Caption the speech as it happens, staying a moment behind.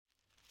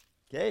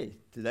Okay,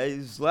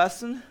 today's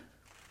lesson,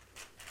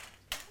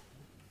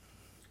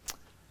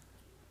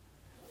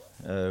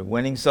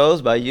 winning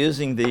souls by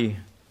using the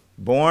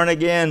born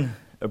again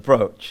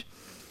approach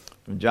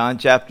from John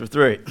chapter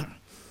 3.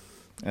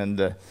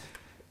 And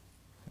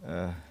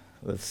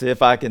let's see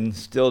if I can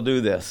still do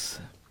this.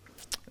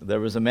 There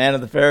was a man of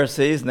the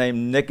Pharisees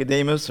named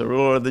Nicodemus, a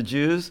ruler of the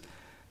Jews.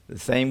 The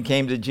same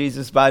came to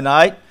Jesus by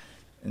night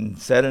and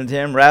said unto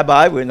him,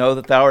 Rabbi, we know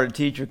that thou art a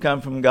teacher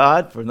come from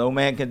God, for no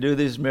man can do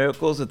these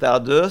miracles that thou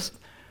doest,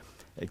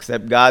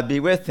 except God be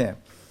with him.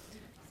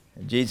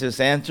 And Jesus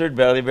answered,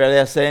 Verily, verily,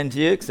 I say unto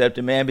you, except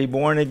a man be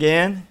born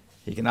again,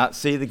 he cannot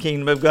see the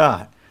kingdom of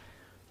God.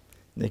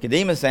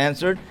 Nicodemus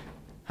answered,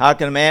 How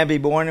can a man be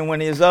born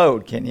when he is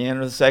old? Can he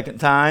enter the second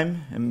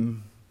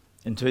time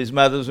into his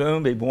mother's womb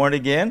and be born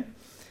again?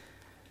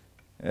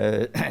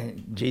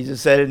 Jesus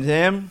said unto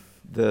him,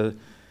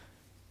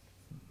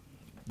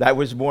 That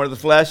which is born of the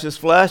flesh is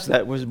flesh,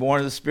 that which is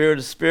born of the spirit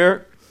is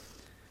spirit.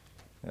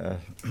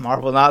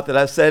 Marvel not that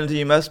I said unto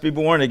you, must be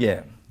born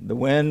again. The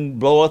wind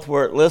bloweth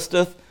where it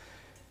listeth,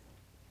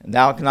 and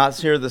thou cannot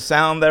hear the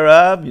sound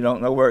thereof. You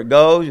don't know where it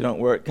goes, you don't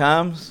know where it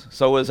comes.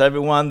 So is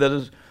everyone that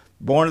is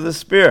born of the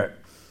Spirit.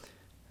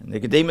 And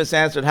Nicodemus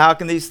answered, How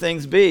can these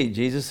things be?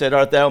 Jesus said,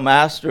 Art thou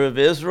master of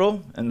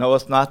Israel, and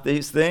knowest not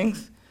these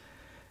things?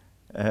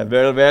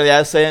 Verily, verily,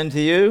 I say unto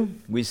you,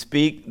 we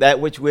speak that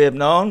which we have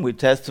known, we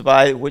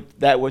testify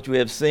that which we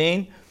have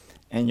seen,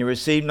 and you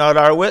receive not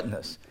our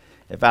witness.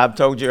 If I have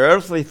told you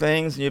earthly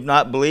things, and you have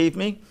not believed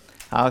me,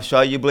 how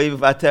shall you believe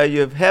if I tell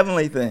you of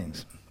heavenly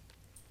things?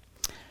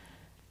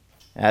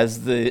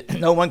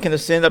 No one can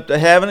ascend up to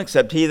heaven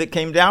except he that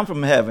came down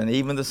from heaven,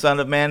 even the Son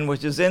of Man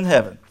which is in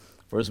heaven.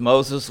 For as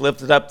Moses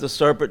lifted up the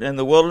serpent in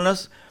the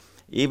wilderness,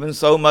 even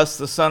so must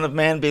the Son of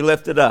Man be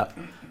lifted up,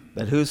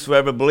 that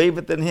whosoever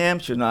believeth in him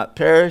should not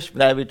perish,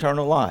 but have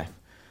eternal life.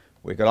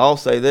 We could all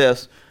say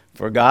this,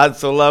 For God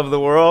so loved the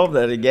world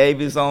that he gave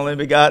his only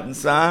begotten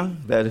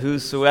Son, that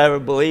whosoever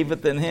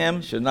believeth in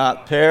him should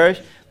not perish,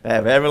 but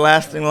have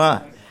everlasting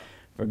life.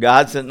 For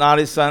God sent not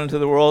his Son into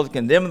the world to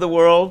condemn the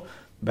world,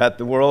 but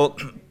the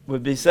world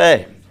would be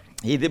saved.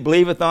 He that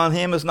believeth on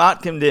him is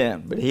not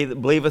condemned, but he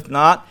that believeth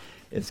not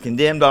is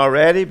condemned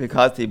already,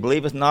 because he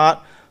believeth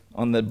not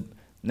on the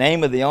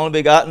name of the only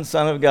begotten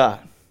Son of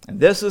God. And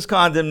this is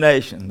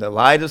condemnation. The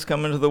light is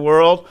come into the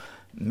world.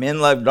 Men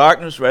love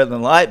darkness rather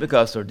than light,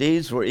 because their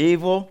deeds were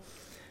evil.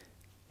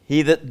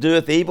 He that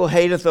doeth evil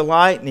hateth the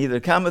light, neither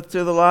cometh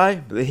to the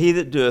light. But he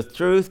that doeth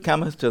truth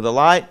cometh to the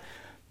light,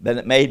 that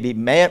it may be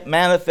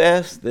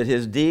manifest that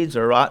his deeds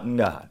are wrought in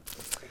God.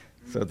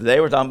 So today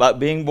we're talking about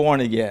being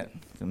born again,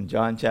 from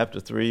John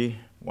chapter 3,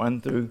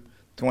 1 through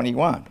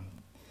 21.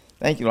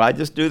 Thank you, Lord. I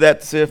just do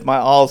that to see if my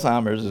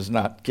Alzheimer's is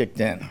not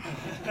kicked in.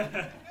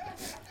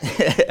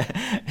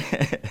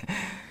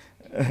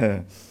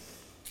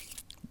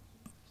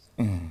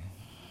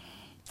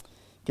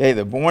 Okay,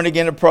 the born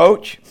again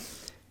approach,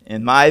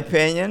 in my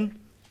opinion,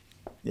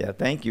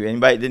 thank you.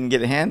 Anybody that didn't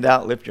get a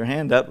handout, lift your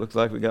hand up. Looks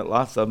like we got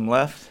lots of them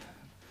left.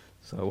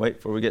 So wait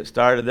before we get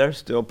started there.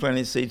 Still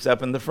plenty of seats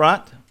up in the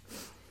front.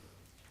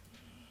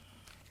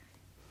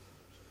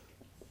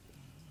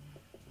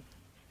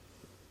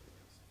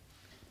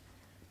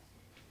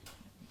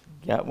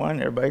 Got one?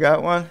 Everybody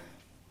got one?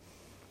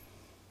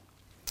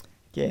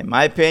 Okay, in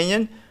my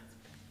opinion,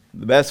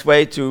 the best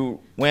way to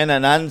win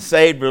an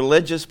unsaved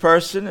religious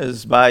person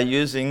is by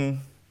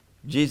using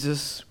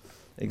Jesus'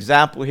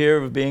 example here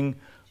of being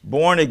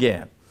born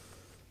again.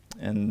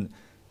 And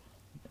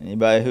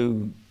anybody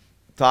who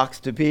talks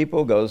to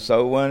people, goes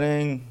soul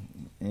winning,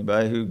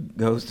 anybody who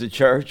goes to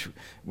church,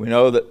 we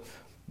know that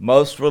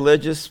most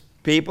religious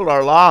people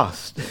are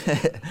lost.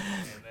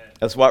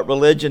 That's what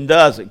religion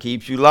does. It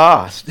keeps you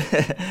lost.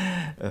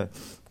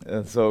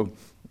 So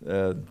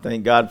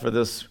thank God for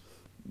this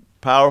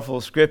powerful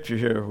scripture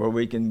here where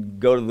we can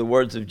go to the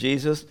words of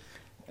Jesus.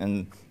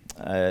 And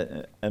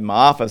in my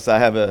office I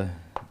have a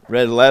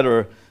red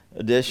letter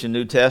edition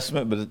New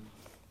Testament,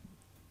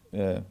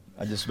 but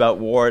I just about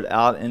wore it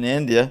out in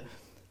India,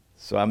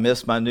 so I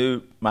missed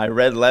my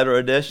red letter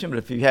edition. But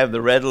if you have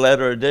the red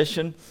letter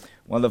edition,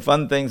 one of the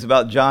fun things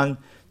about John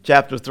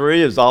chapter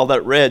 3 is all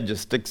that red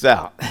just sticks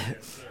out.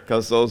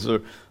 Because those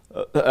are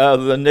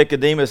the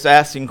Nicodemus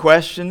asking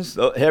questions.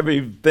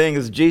 Everything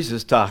is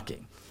Jesus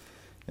talking.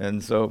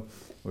 And so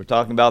we're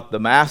talking about the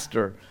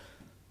master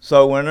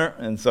soul winner.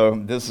 And so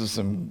this is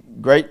some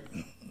great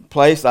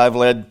place. I've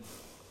led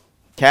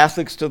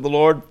Catholics to the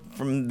Lord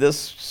from this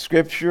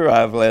scripture.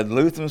 I've led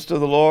Lutherans to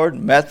the Lord,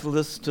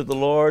 Methodists to the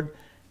Lord,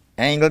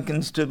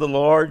 Anglicans to the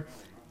Lord,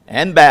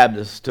 and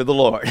Baptists to the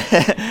Lord.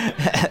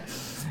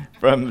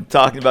 From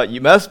talking about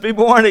you must be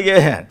born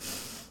again.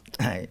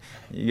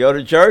 You go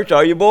to church,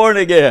 are you born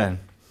again?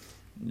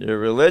 You're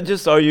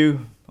religious, are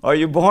you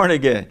born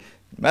again?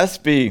 You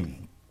must be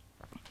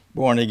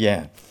born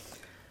again.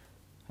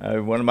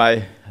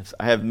 I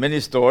have many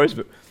stories,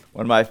 but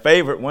one of my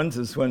favorite ones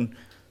is when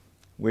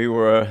we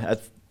were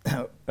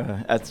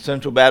at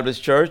Central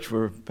Baptist Church,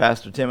 where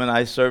Pastor Tim and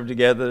I served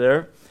together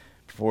there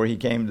before he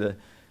came to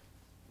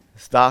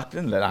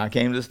Stockton, then I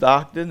came to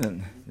Stockton,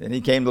 and then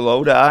he came to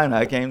Lodi, and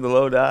I came to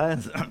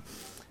Lodi.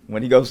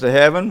 When he goes to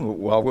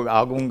heaven, well,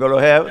 I'll go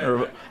to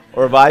heaven,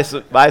 or vice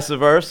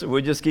versa.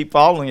 We just keep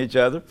following each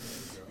other.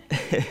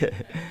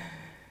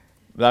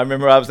 But I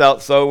remember I was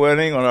out soul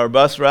winning on our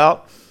bus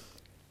route,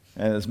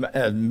 and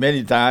as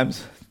many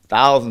times,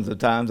 thousands of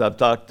times, I've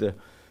talked to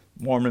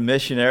Mormon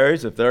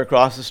missionaries. If they're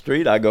across the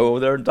street, I go over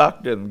there and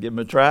talk to them, give them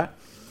a tract.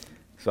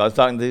 So I was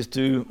talking to these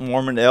two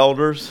Mormon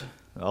elders,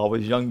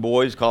 always young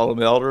boys, call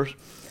them elders.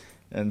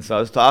 And so I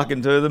was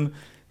talking to them,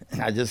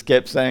 and I just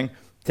kept saying,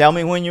 tell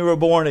me when you were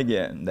born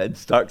again. They'd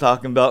start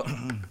talking about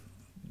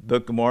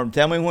Book of Mormon.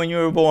 Tell me when you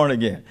were born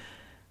again.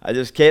 I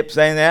just kept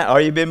saying that. Are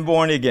you been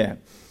born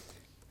again?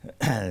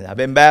 I've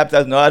been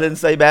baptized. No, I didn't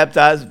say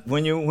baptized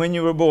when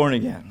you were born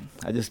again.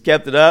 I just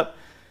kept it up.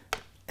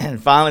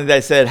 And finally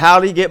they said, how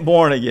do you get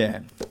born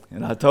again?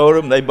 And I told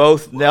them. They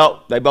both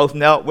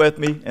knelt with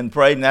me and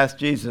prayed and asked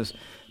Jesus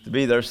to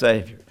be their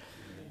Savior.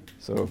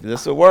 So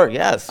this will work,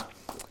 yes.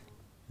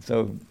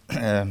 So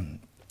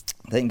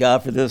thank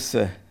God for this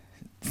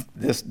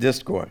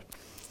discourse.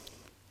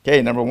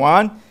 Okay, number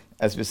one,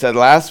 as we said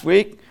last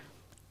week,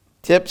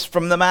 tips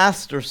from the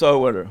master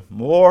soul winner.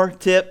 More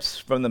tips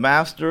from the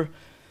master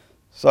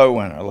soul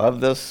winner. I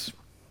love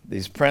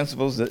these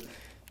principles that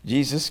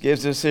Jesus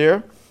gives us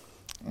here.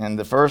 And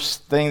the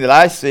first thing that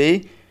I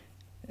see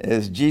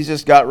is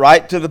Jesus got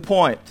right to the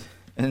point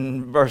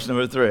in verse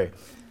number 3.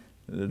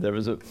 There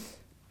was a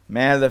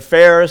man of the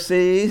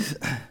Pharisees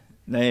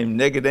named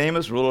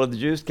Nicodemus, ruler of the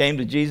Jews, came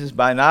to Jesus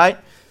by night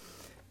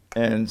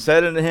and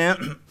said unto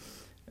him,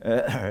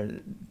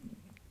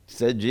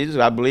 said, Jesus,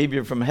 I believe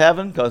you're from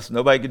heaven because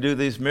nobody could do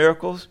these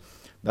miracles.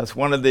 That's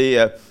one of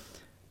the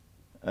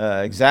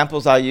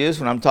examples I use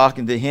when I'm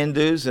talking to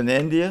Hindus in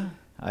India.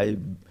 I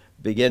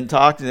begin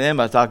talking to them.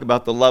 I talk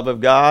about the love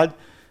of God.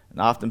 And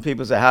often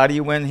people say, how do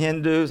you win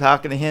Hindus? How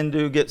can a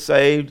Hindu get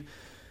saved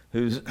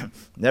who's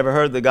never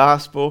heard the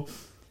gospel?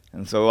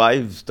 And so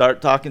I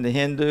start talking to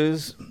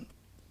Hindus,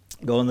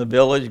 go in the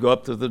village, go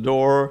up to the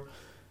door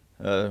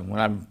when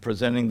I'm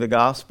presenting the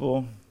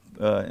gospel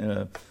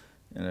in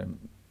an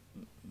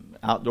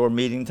outdoor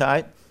meeting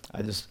type.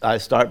 I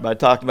start by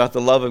talking about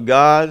the love of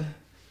God.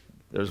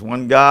 There's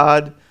one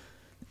God,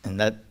 and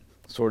that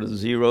sort of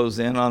zeroes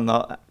in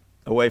on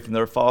away from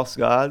their false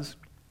gods.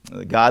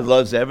 God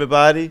loves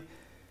everybody.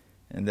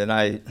 And then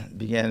I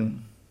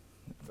began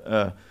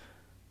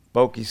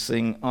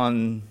focusing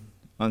on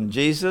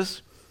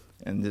Jesus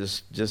and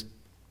just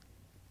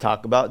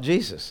talk about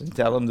Jesus and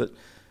tell them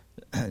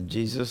that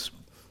Jesus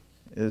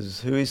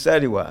is who he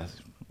said he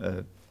was.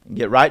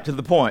 Get right to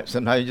the point.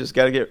 Sometimes you just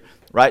got to get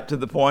right to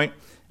the point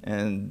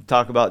and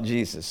talk about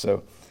Jesus.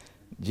 So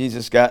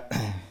Jesus got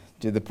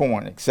to the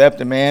point.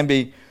 Except a man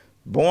be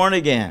born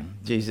again,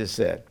 Jesus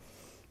said.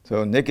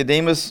 So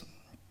Nicodemus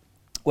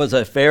was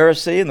a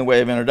Pharisee in the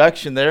way of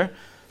introduction there,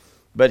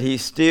 but he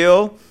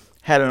still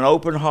had an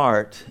open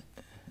heart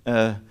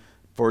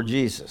for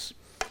Jesus.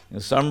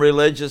 Some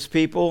religious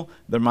people,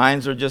 their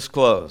minds are just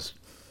closed.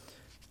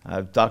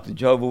 I've talked to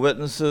Jehovah's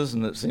Witnesses,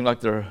 and it seems like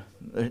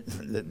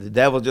the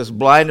devil just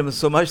blinded them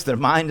so much their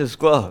mind is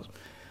closed.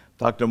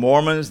 Talked to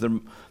Mormons, their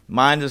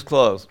mind is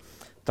closed.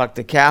 Talked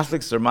to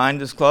Catholics, their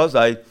mind is closed.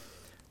 I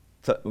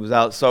was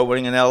out soul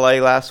winning in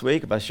L.A. last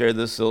week. If I shared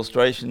this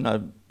illustration,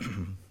 I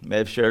may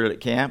have shared it at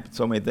camp.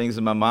 So many things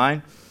in my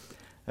mind.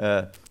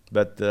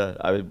 But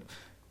I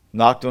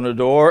knocked on the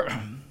door,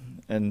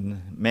 and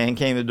a man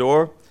came to the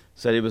door,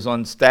 said he was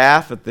on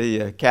staff at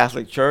the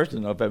Catholic Church. I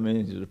don't know if that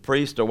means he's a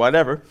priest or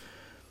whatever.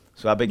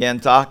 So I began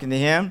talking to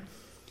him.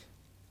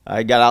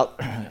 I got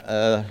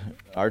out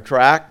our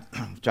tract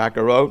I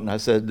wrote, and I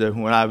said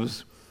when I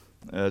was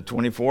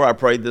 24, I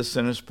prayed this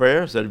sinner's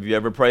prayer. I said, have you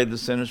ever prayed the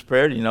sinner's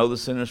prayer? Do you know the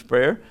sinner's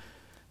prayer?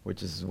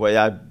 Which is the way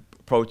I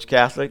approach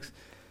Catholics.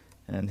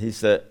 And he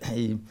said,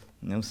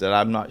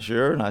 I'm not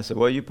sure. And I said,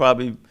 well, you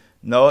probably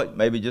know it,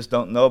 maybe just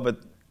don't know,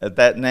 but at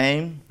that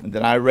name. And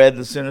then I read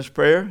the sinner's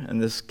prayer,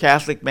 and this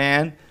Catholic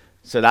man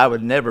said I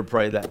would never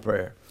pray that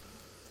prayer.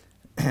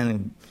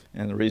 And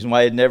the reason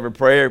why he'd never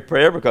pray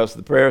prayer, because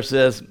the prayer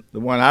says, the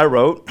one I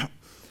wrote,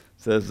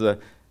 says,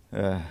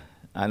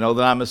 I know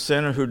that I'm a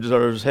sinner who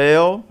deserves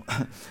hell.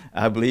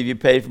 I believe you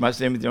paid for my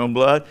sin with your own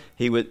blood.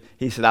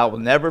 He said, I will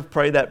never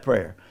pray that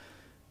prayer.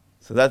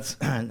 So that's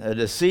a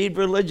deceived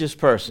religious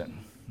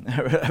person,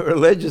 a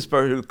religious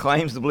person who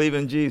claims to believe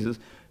in Jesus,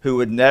 who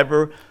would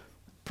never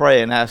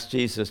pray and ask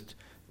Jesus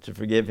to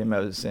forgive him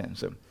of his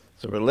sins.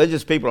 So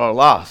religious people are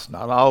lost,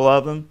 not all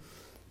of them.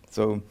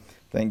 So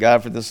thank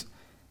God for this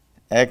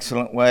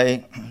excellent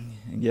way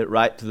and get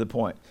right to the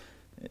point.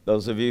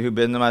 Those of you who've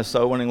been to my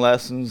soul winning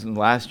lessons, and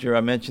last year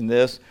I mentioned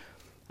this,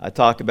 I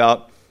talk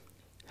about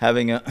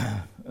having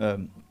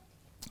a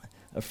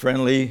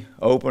friendly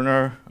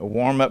opener, a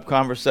warm-up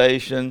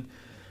conversation,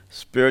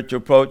 spiritual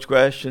approach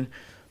question,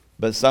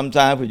 but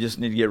sometimes we just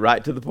need to get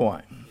right to the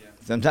point. Yeah.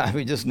 Sometimes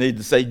we just need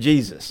to say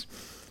Jesus.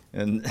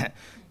 And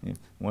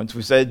once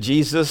we say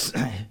Jesus,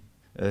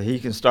 he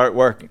can start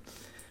working.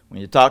 When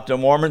you talk to a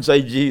Mormon,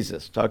 say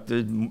Jesus. Talk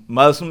to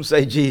Muslims,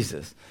 say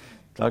Jesus.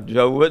 talk to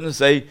Jehovah's Witness,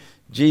 say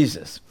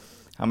Jesus.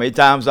 How many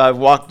times I've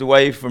walked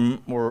away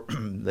from, or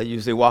they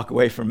usually walk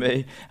away from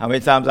me, how many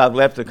times I've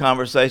left a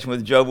conversation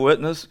with Jehovah's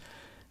Witness,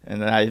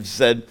 and I've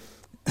said,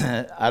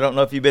 I don't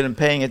know if you've been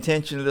paying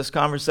attention to this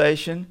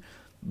conversation,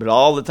 but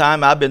all the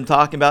time I've been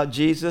talking about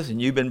Jesus,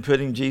 and you've been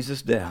putting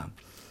Jesus down.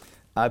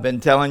 I've been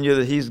telling you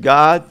that he's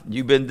God,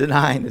 you've been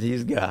denying that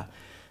he's God.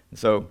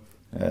 So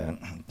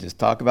just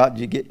talk about,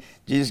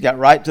 Jesus got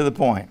right to the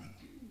point.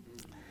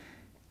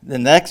 The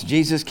next,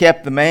 Jesus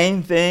kept the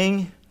main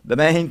thing.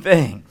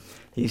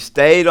 He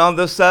stayed on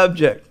the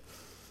subject.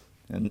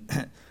 And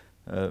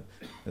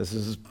this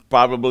is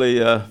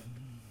probably,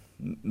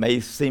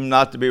 may seem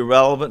not to be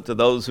relevant to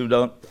those who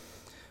don't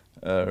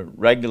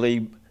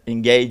regularly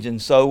engage in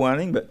soul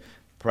winning, but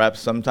perhaps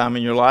sometime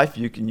in your life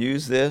you can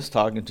use this,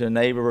 talking to a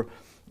neighbor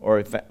or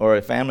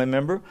a family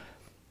member.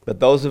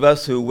 But those of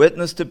us who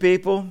witness to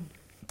people,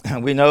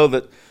 we know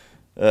that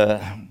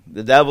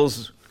the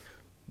devil's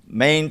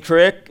main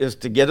trick is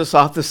to get us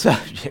off the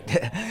subject.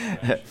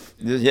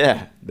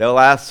 Yeah, they'll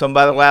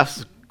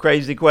ask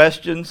crazy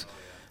questions.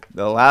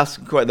 They'll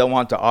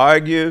want to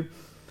argue.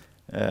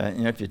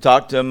 If you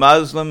talk to a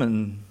Muslim,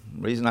 and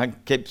the reason I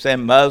keep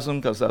saying Muslim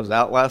because I was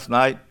out last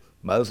night.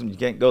 Muslim, you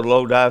can't go to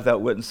Lodi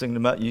without witnessing to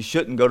Muslim. You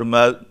shouldn't go to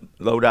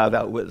Lodi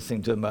without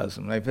witnessing to a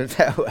Muslim. They put it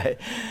that way.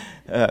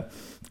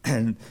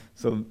 And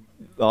so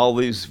all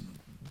these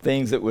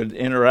things that would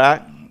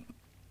interact.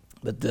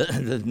 But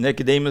the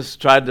Nicodemus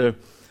tried to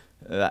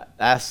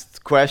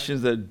ask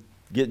questions that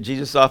get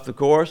Jesus off the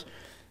course.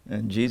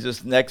 And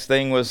Jesus' next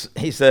thing was,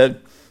 he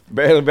said,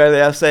 "Verily,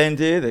 verily, I say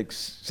unto you, that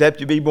except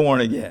you be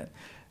born again."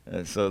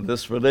 So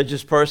this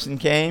religious person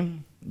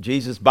came.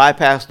 Jesus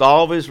bypassed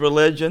all of his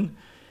religion.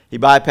 He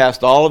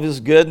bypassed all of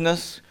his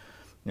goodness.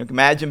 You can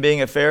imagine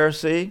being a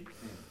Pharisee.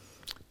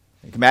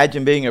 You can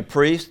imagine being a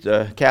priest,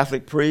 a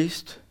Catholic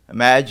priest.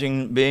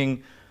 Imagine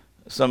being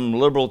some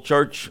liberal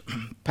church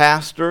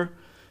pastor.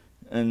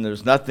 And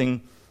there's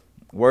nothing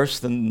worse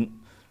than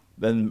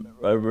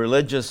a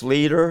religious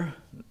leader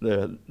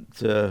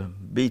to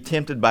be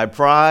tempted by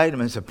pride. I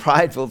mean, it's a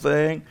prideful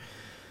thing.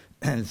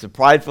 And it's a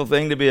prideful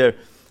thing to be a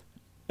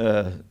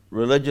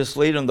religious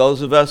leader. And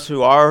those of us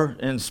who are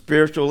in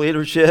spiritual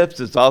leaderships,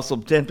 it's also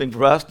tempting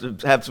for us to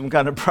have some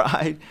kind of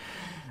pride.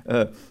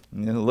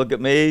 Look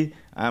at me.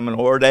 I'm an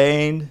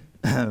ordained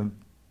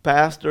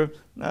pastor.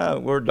 No,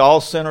 we're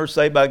all sinners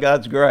saved by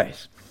God's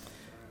grace.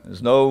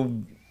 There's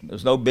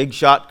no big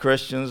shot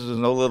Christians. There's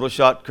no little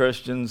shot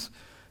Christians.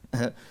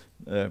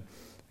 And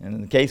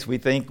in case we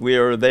think we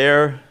are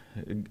there,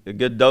 a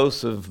good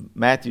dose of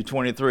Matthew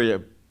 23 to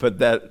put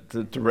that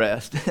to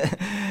rest,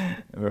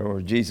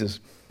 where Jesus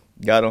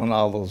got on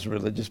all those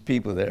religious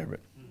people there. But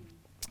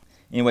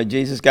anyway,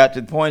 Jesus got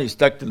to the point. He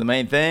stuck to the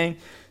main thing,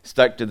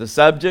 stuck to the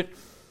subject.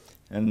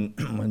 And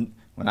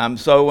when I'm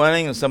soul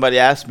winning and somebody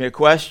asks me a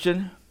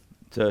question,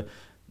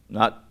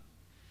 not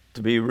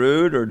to be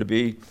rude or to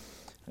be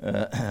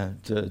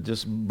to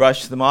just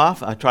brush them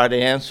off, I try to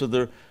answer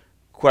the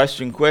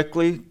question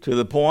quickly, to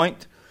the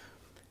point.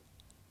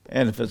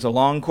 And if it's a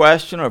long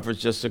question or if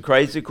it's just a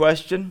crazy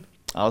question,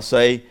 I'll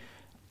say,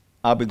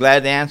 I'll be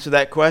glad to answer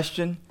that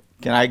question.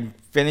 Can I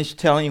finish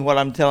telling you what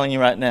I'm telling you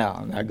right now?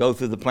 And I go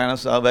through the plan of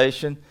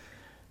salvation,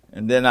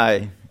 and then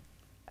I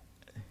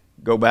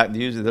go back to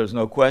usually there's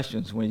no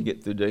questions when you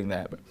get through doing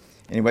that. But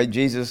anyway,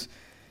 Jesus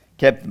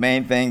kept the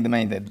main thing.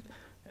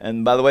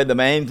 And by the way, the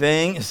main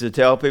thing is to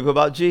tell people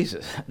about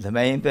Jesus. The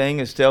main thing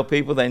is to tell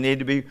people they need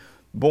to be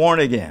born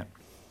again.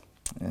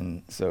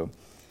 And so,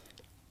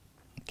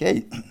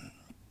 okay.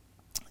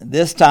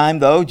 This time,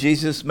 though,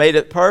 Jesus made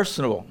it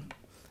personal.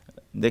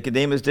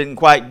 Nicodemus didn't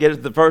quite get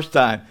it the first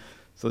time.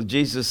 So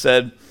Jesus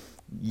said,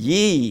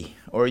 "Ye,"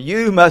 or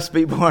 "you must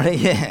be born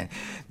again."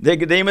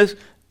 Nicodemus,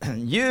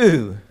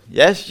 you,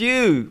 yes,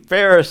 you,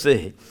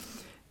 Pharisee.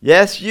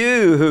 Yes,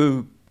 you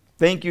who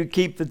think you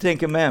keep the Ten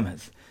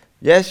Commandments.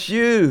 Yes,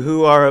 you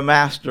who are a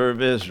master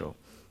of Israel.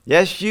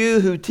 Yes,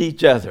 you who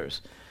teach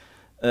others.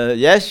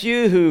 Yes,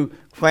 you who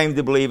claim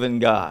to believe in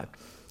God.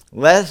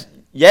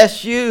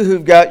 Yes, you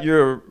who've got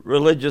your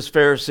religious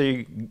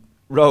Pharisee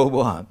robe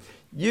on.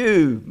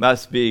 You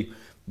must be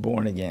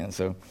born again.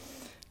 So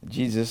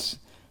Jesus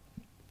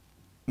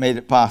made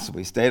it possible.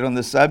 He stayed on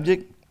the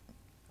subject.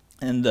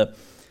 And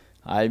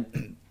I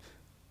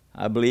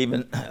believe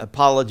in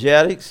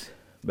apologetics,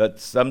 but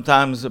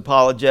sometimes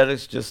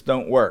apologetics just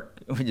don't work.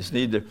 We just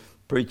need to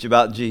preach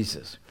about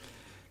Jesus.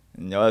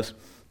 And, us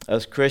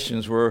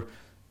Christians, we're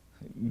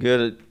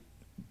good at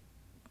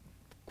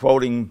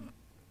quoting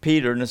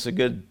Peter, and it's a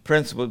good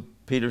principle.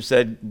 Peter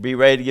said, "Be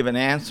ready to give an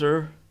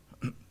answer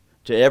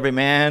to every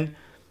man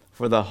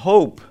for the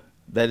hope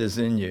that is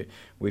in you."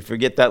 We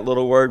forget that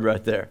little word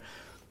right there.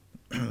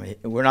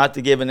 We're not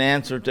to give an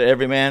answer to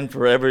every man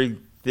for every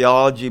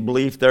theology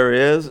belief there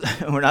is.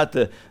 We're not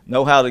to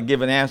know how to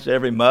give an answer to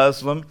every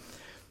Muslim.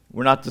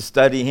 We're not to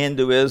study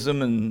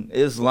Hinduism and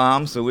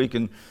Islam so we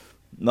can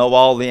know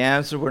all the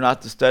answer. We're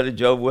not to study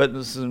Jehovah's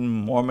Witnesses and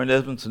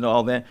Mormonism to know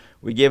all that.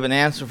 We give an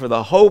answer for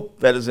the hope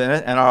that is in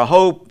it, and our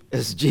hope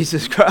is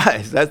Jesus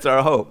Christ. That's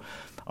our hope.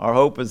 Our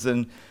hope is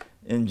in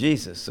in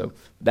Jesus. So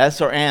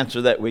that's our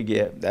answer that we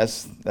give.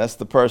 That's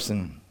the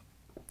person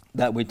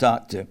that we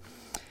talk to.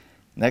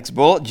 Next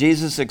bullet,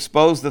 Jesus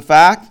exposed the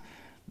fact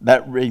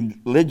that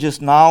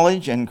religious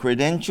knowledge and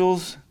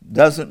credentials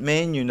doesn't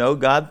mean you know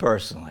God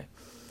personally.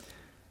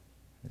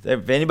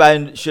 If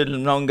anybody should have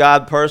known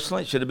God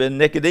personally, it should have been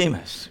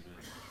Nicodemus.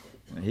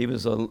 He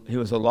was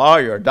a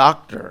lawyer, a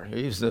doctor.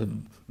 He was the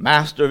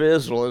master of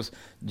Israel, as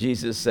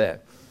Jesus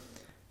said.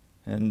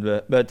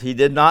 But he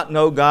did not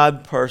know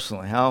God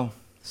personally. How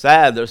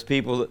sad there's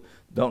people that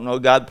don't know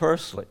God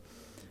personally.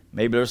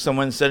 Maybe there's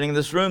someone sitting in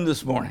this room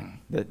this morning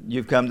that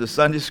you've come to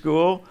Sunday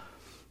school,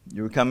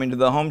 you're coming to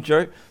the home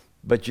church,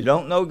 but you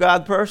don't know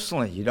God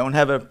personally. You don't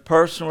have a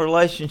personal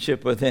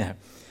relationship with Him.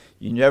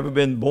 You've never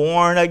been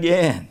born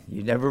again.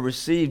 You never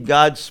received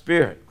God's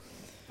Spirit.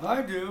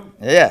 I do.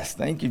 Yes,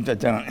 thank you for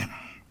telling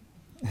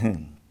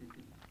me.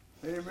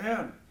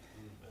 Amen.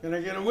 Can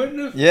I get a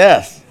witness?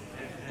 Yes.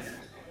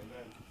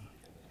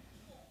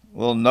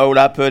 Little note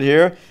I put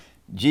here.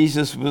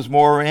 Jesus was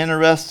more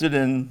interested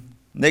in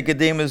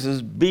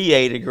Nicodemus'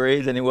 BA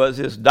degree than he was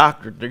his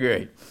doctorate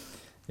degree.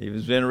 He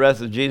was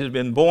interested in Jesus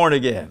being born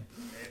again.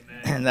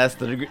 Amen. And that's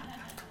the degree.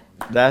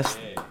 That's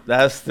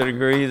the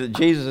degree that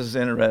Jesus is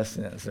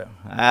interested in. So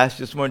I asked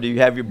this morning, do you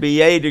have your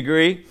BA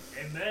degree?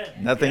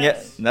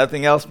 Amen.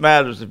 Nothing else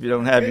matters if you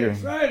don't have your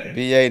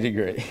BA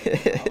degree.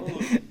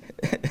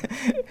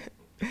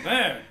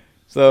 Man,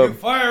 so you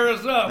fire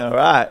us up. All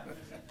right.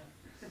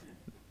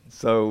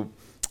 So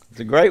it's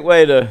a great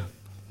way to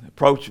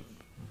approach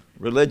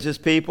religious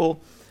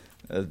people.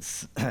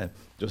 It's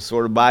just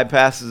sort of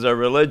bypasses our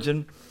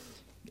religion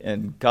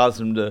and causes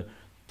them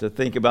to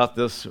think about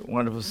this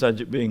wonderful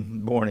subject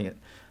being born again.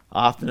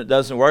 Often it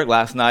doesn't work.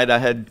 Last night I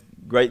had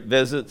great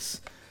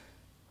visits.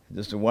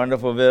 Just a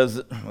wonderful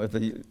visit with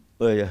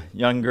a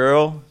young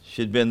girl.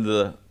 She'd been to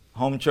the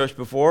home church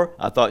before.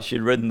 I thought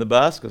she'd ridden the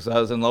bus because I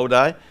was in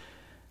Lodi.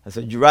 I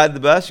said, "Did you ride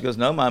the bus?" She goes,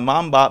 "No, my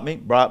mom brought me."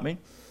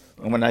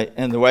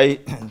 And the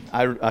way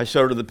I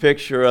showed her the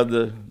picture of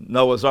the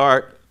Noah's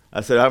Ark, I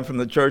said, "I'm from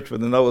the church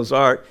with the Noah's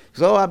Ark." She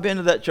goes, "Oh, I've been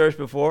to that church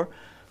before."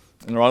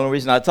 And the only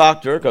reason I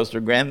talked to her because her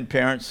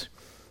grandparents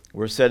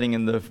were sitting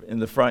in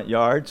the front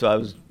yard,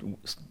 so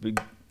we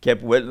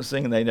kept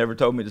witnessing, and they never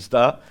told me to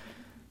stop.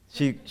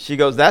 She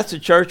goes, "That's the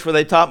church where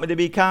they taught me to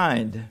be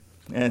kind."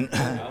 And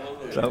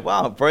so,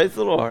 wow, praise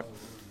the Lord.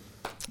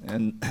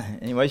 And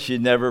anyway,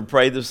 she'd never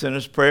prayed the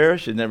sinner's prayer.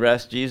 She'd never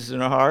asked Jesus in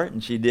her heart,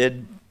 and she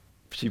did.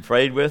 She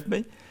prayed with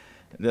me.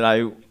 Then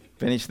I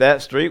finished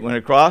that street, went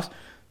across,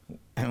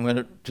 and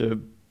went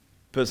to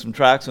put some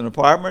tracts in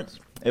apartments.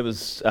 It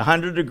was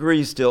 100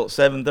 degrees still at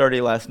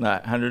 7:30 last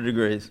night, 100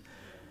 degrees.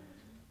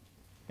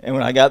 And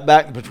when I got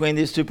back between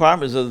these two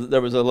apartments,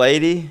 there was a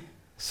lady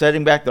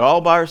sitting back there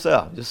all by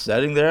herself, just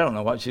sitting there. I don't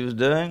know what she was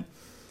doing.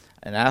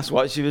 And asked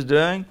what she was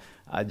doing.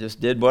 I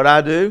just did what I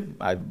do.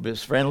 I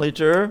was friendly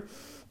to her,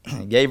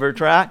 gave her a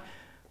tract.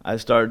 I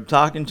started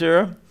talking to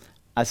her.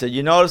 I said,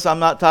 "You notice I'm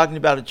not talking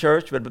about a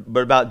church,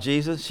 but about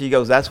Jesus?" She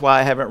goes, "That's why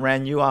I haven't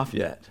ran you off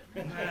yet."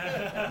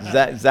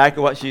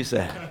 Exactly what she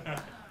said.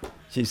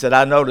 She said,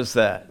 "I noticed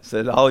that."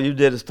 Said, "All you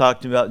did is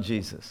talk to me about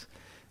Jesus."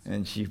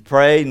 And she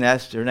prayed and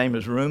asked, her name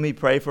is Rumi,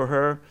 pray for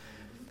her.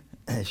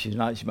 She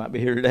might be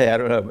here today, I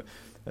don't know.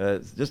 But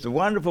it's just a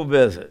wonderful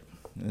visit.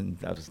 And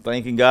I was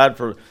thanking God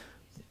for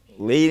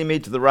leading me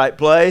to the right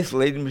place,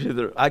 leading me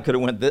to I could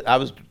have went,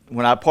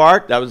 when I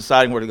parked, I was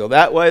deciding where to go,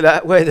 that way,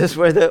 this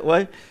way, that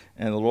way.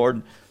 And the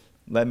Lord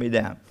led me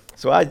down.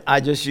 So I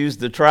just used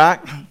the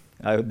tract.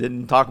 I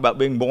didn't talk about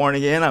being born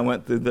again. I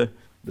went through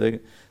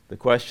the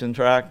question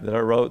tract that I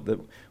wrote that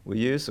we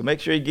use. So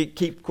make sure you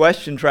keep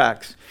question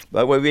tracts.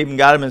 By the way, we even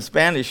got them in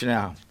Spanish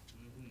now.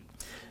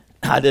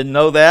 I didn't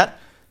know that.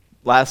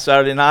 Last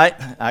Saturday night,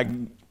 I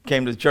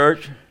came to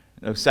church.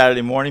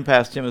 Saturday morning,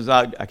 Pastor Tim was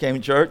out. I came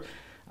to church.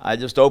 I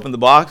just opened the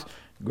box,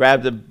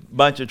 grabbed a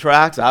bunch of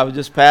tracts. I was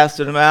just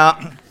passing them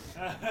out.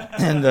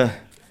 And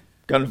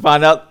going to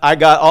find out I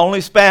got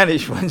only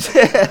Spanish ones.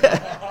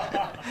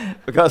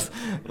 Because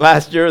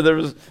last year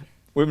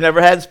we've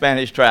never had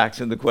Spanish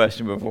tracts in the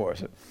question before.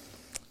 So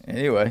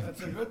anyway.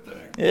 That's a good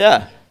thing.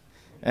 Yeah.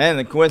 And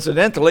then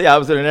coincidentally, I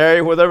was in an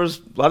area where there was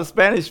a lot of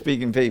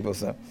Spanish-speaking people.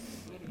 So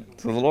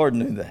the Lord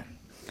knew that.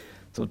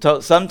 So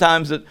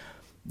sometimes it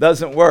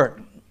doesn't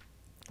work.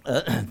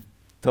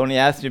 Tony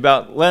asked me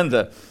about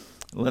Linda.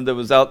 Linda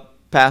was out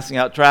passing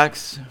out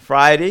tracts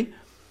Friday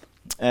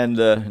and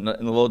in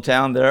the little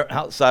town there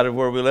outside of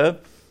where we live.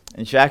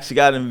 And she actually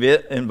got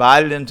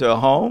invited into a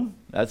home.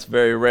 That's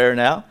very rare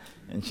now.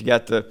 And she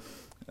got to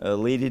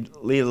lead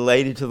a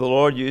lady to the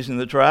Lord using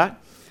the tract.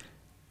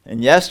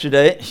 And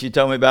yesterday, she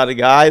told me about a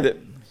guy that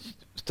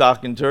was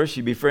talking to her.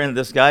 She befriended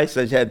this guy.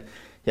 She said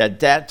he had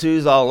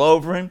tattoos all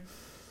over him.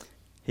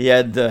 He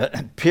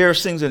had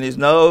piercings in his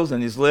nose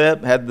and his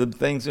lip, had the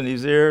things in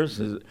his ears.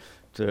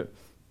 To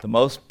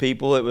most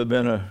people, it would have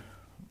been a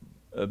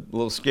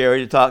little scary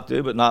to talk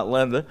to, but not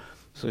Linda.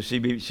 So she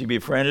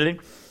befriended him.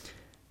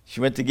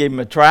 She went to give him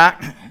a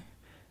tract,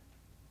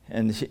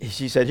 and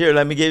she said, "Here,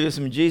 let me give you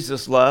some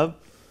Jesus love."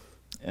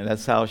 And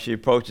that's how she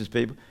approaches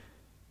people.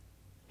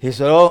 he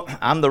said, "Oh,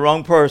 I'm the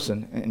wrong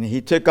person." And he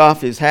took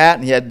off his hat,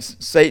 and he had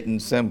Satan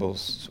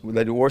symbols.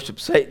 They worship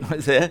Satan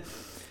with that.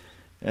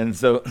 And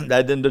so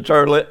that didn't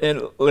deter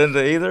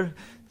Linda either.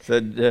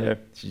 Said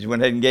she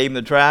went ahead and gave him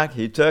the tract.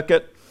 He took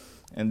it,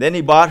 and then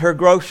he bought her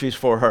groceries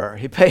for her.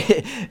 He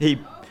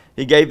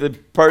gave the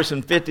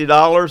person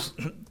 $50.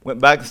 Went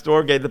back to the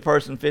store, gave the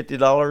person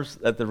 $50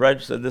 at the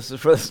register. Said, "This is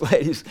for this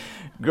lady's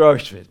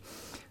groceries."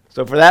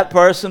 So for that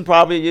person,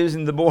 probably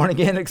using the born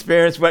again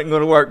experience wasn't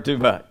going to work too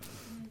much.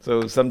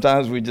 So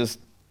sometimes we just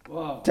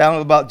tell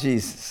them about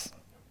Jesus.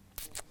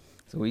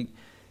 So we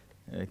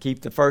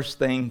keep the first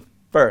thing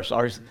first.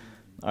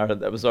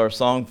 That was our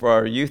song for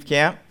our youth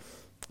camp.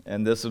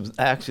 And this was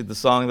actually the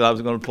song that I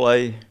was going to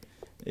play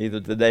either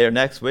today or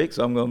next week.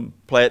 So I'm going to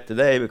play it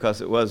today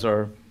because it was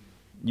our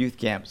youth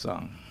camp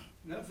song.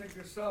 Nothing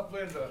can stop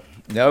Linda.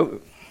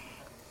 No.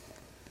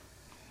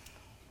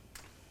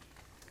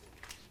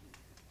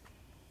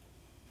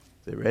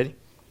 Is it ready?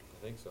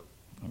 I think so.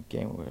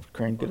 Okay, we'll have to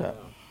crank it up.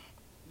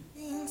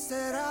 Things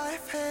that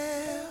I've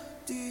held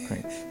dear,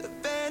 the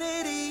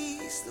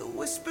vanities that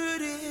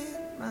whispered in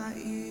my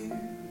ear.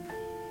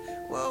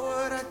 What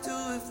would I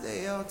do if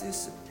they all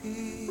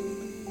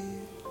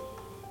disappeared?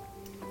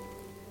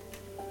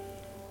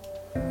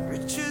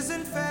 Riches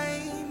and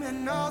fame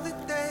and all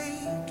that they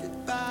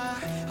could buy,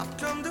 I've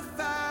come to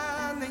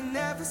find they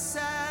never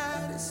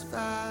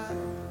satisfy.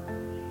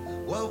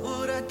 What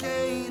would I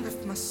gain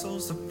if my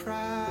soul's a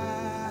prize?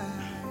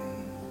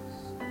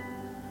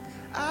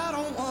 I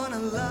don't wanna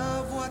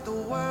love what the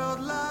world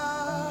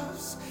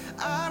loves.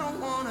 I don't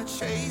wanna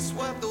chase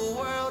what the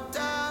world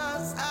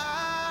does.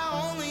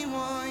 I only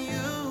want you.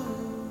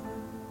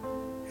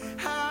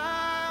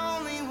 I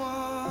only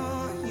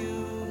want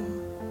you.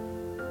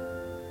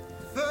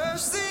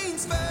 First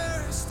things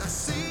first, I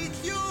seek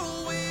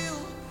your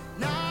will,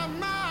 not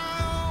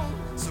my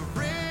own.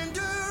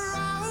 Surrender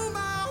all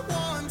my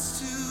wants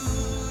to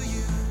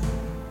you.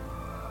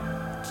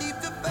 Keep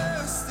the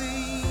first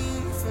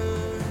thing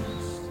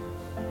first.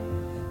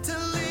 To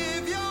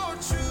live your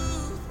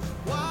truth,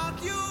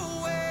 walk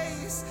your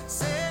ways,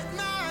 set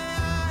my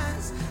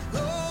eyes.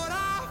 Lord,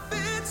 I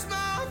fix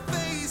my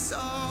face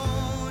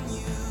on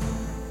you.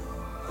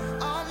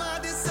 All my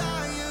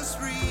desires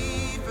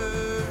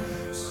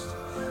reversed.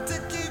 To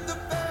keep the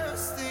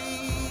first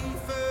thing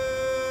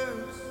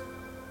first.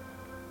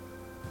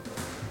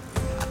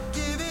 I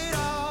give it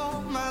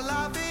all, my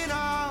life in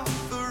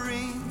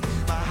offering.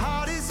 My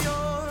heart is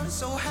yours,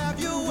 so have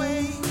your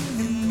way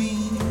in me.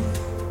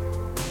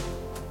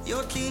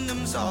 Your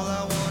kingdom's all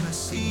I wanna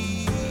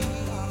see.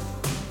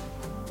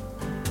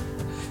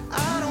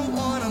 I don't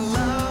wanna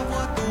love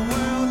what the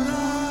world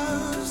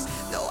loves.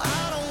 No,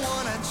 I don't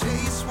wanna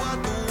chase what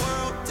the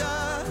world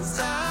does.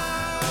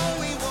 I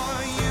only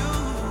want you.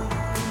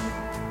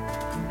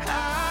 I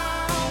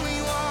only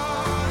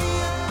want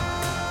you.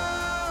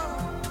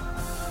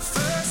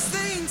 First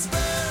things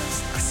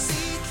first, I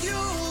seek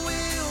your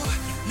will,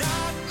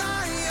 not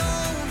my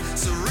own.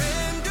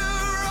 Surrender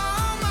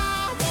all my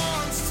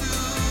wants to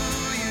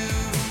you.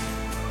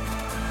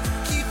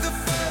 Keep the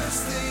first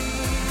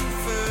thing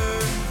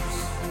first.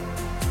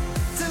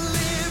 To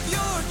live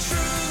your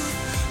truth,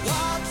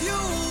 walk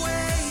your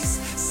ways,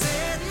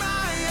 set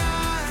my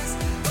eyes.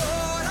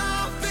 Lord,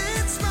 I'll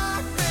fix my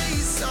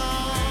face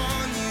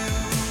on you.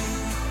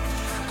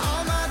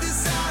 All my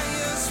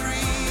desires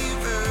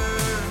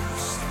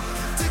reversed.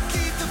 To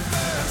keep the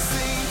first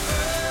thing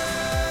first.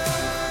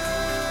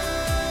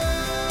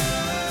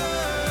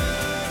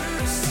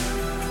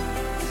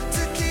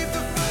 To keep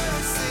the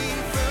first thing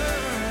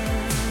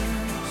first.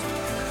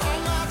 All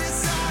my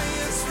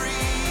desires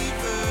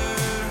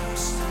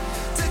reversed.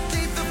 To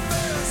keep the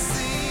first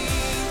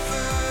thing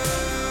first.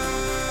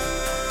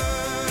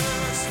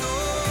 Oh,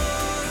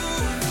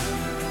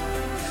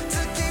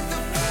 to keep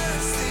the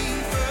first thing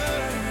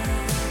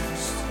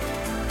first.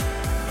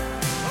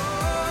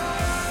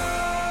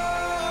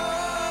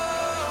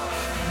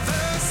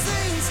 First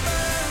things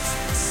first,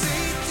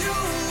 seek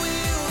your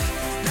will,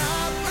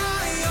 not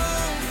my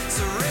own.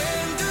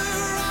 Surrender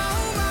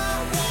all my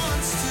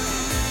wants to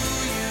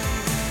you.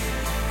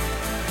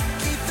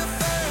 Keep the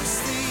first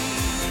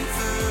thing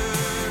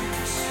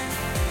first.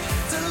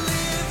 To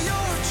live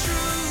your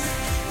truth,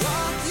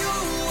 walk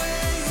your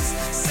ways,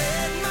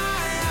 set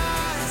my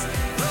eyes.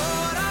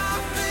 Lord, I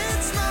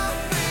fix my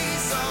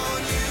face on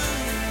you.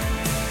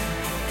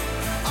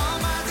 All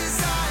my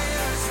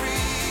desires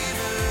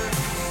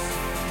reversed.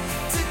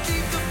 To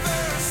keep the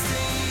first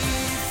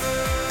thing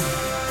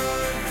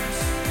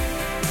first.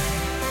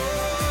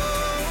 Oh,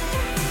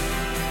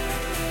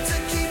 to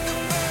keep the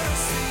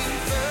first thing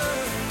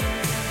first.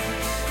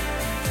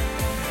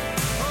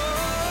 Oh,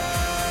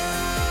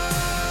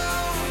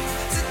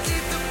 to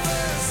keep the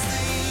first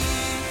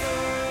thing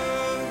first.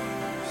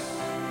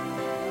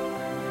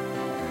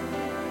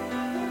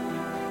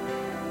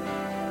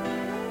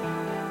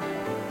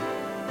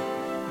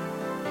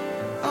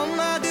 All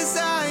my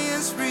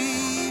desires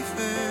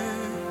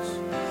reversed.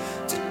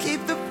 To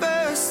keep the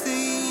first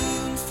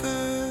thing first.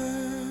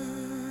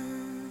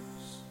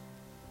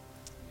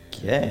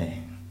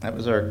 Okay. That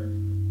was our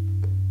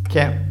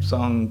camp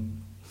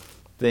song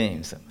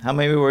themes. How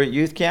many were at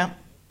youth camp?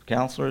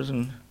 Counselors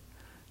and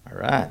all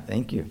right,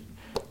 thank you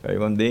for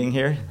everyone being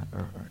here.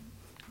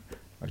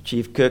 Our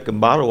chief cook and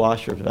bottle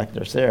washer back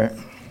there, Sarah.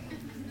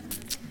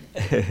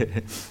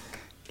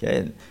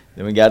 Okay,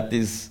 then we got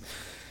these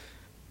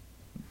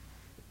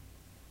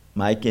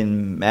Mike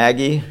and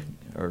Maggie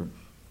are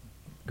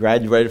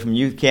graduated from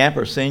youth camp,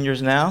 are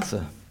seniors now,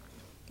 so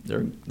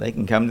they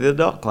can come to the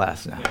adult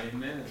class now.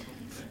 Amen.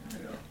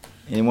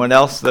 Anyone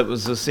else that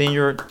was a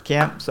senior at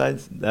camp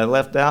besides that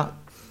left out?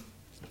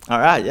 All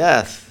right,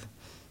 yes.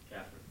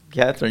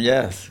 Catherine,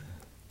 yes.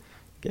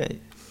 Okay.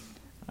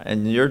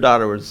 And your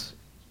daughter was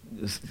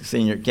a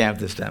senior at camp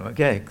this time.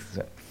 Okay.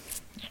 So,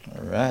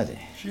 all righty.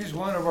 She's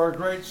one of our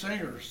great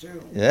singers,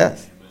 too.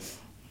 Yes.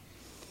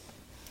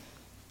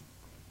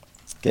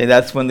 Okay,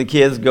 that's when the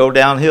kids go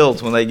down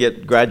hills when they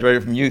get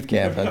graduated from youth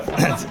camp.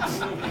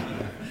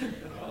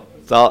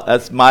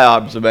 That's my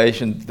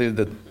observation through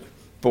the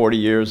 40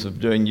 years of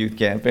doing youth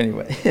camp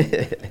anyway.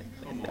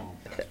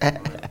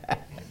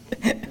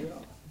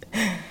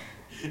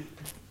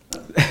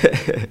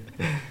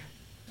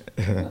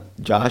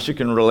 Josh, you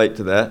can relate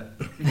to that.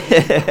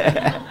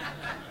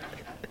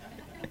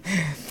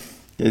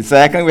 Okay,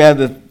 secondly, we have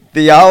the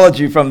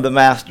theology from the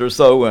master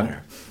soul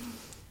winner.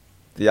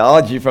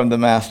 Theology from the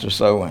master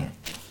soul winner.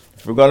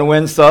 If we're going to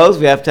win souls,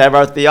 we have to have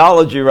our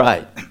theology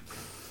right.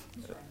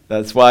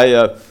 That's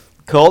why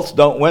cults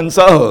don't win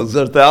souls.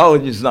 Their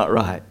theology is not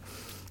right.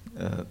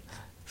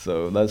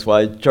 So that's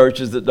why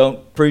churches that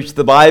don't preach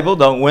the Bible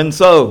don't win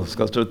souls,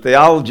 because their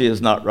theology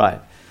is not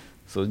right.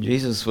 So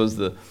Jesus was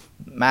the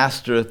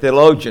master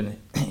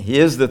theologian. He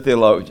is the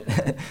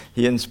theologian.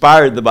 He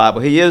inspired the Bible.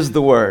 He is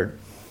the Word.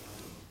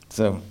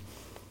 So,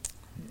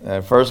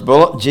 first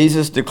bullet,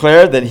 Jesus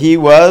declared that he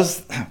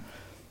was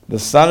the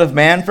Son of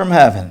Man from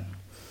heaven.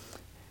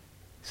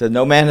 He said,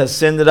 no man has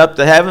ascended up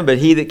to heaven, but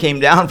he that came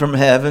down from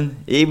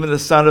heaven, even the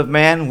Son of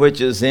Man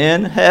which is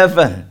in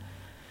heaven.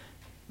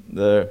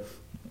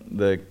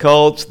 The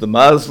cults, the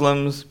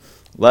Muslims,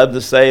 love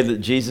to say that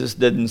Jesus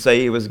didn't say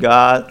he was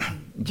God.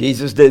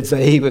 Jesus did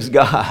say he was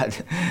God.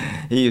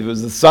 He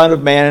was the Son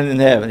of Man in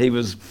heaven. He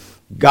was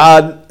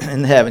God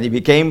in heaven. He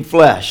became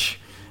flesh.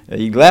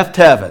 He left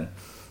heaven.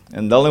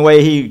 And the only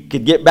way he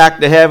could get back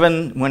to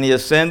heaven when he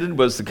ascended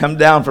was to come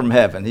down from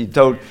heaven. He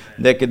told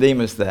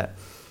Nicodemus that.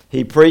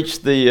 He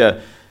preached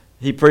the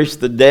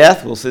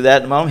death. We'll see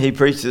that in a moment. He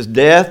preached his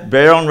death,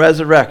 burial, and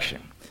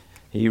resurrection.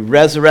 He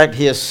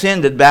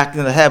ascended back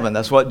into heaven.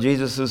 That's what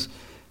Jesus is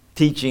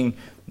teaching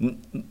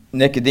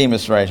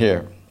Nicodemus right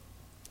here.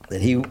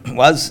 That he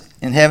was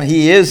in heaven.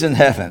 He is in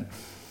heaven.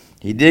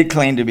 He did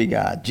claim to be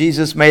God.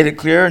 Jesus made it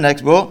clear,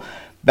 next book,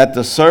 that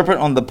the serpent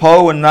on the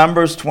pole in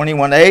Numbers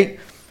 21:8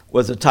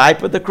 was a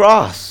type of the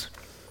cross.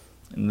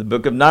 In the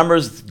book of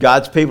Numbers,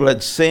 God's people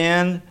had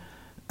sinned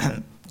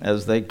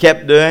as they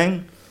kept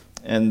doing,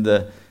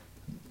 and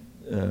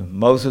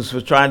Moses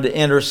was trying to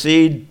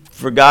intercede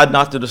for God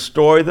not to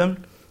destroy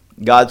them.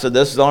 God said,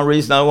 this is the only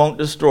reason I won't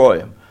destroy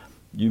them.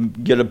 You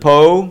get a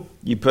pole,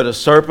 you put a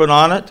serpent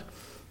on it,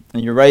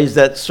 and you raise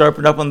that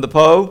serpent up on the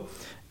pole,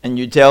 and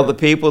you tell the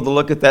people to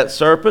look at that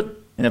serpent,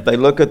 and if they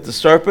look at the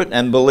serpent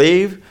and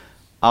believe,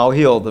 I'll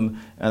heal them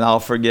and I'll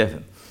forgive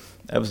them.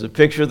 That was a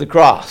picture of the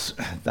cross,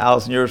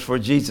 1,000 years before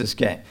Jesus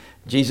came.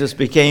 Jesus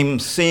became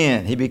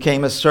sin. He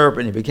became a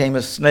serpent. He became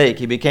a snake.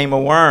 He became a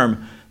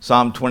worm,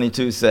 Psalm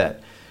 22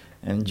 said.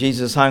 And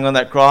Jesus hung on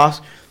that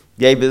cross,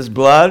 gave his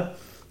blood.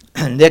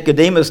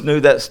 Nicodemus knew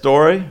that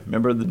story.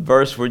 Remember the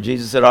verse where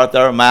Jesus said, art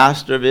thou a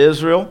master of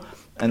Israel,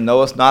 and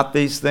knowest not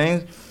these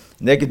things?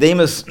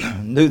 Nicodemus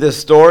knew this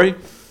story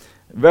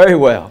very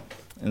well.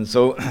 And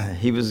so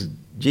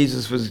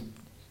Jesus was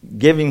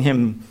giving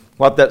him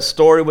what that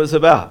story was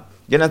about.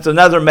 Again, that's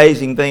another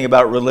amazing thing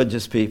about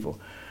religious people.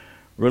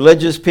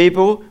 Religious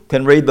people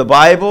can read the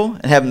Bible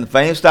and have the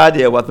faintest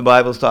idea what the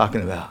Bible is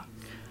talking about.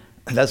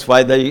 And that's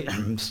why they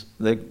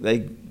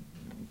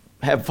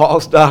have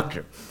false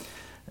doctrine.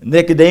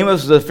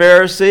 Nicodemus was a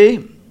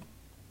Pharisee.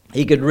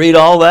 He could read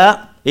all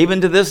that. Even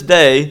to this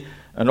day,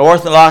 an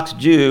Orthodox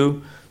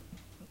Jew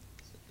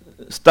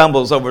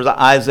stumbles over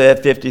Isaiah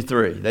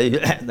 53.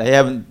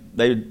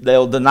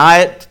 They'll deny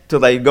it till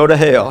they go to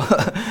hell.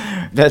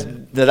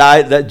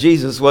 that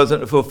Jesus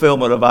wasn't a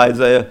fulfillment of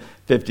Isaiah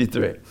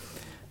 53.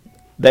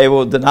 They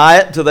will deny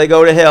it till they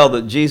go to hell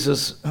that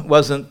Jesus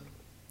wasn't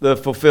the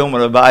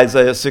fulfillment of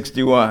Isaiah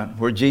 61,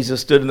 where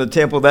Jesus stood in the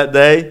temple that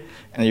day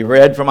and he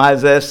read from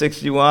Isaiah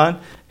 61.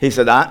 He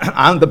said,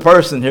 I'm the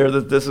person here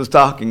that this is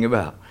talking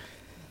about.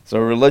 So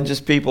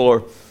religious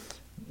people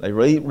they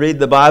read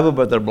the Bible,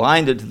 but they're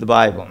blinded to the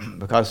Bible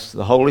because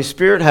the Holy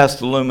Spirit has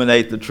to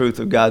illuminate the truth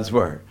of God's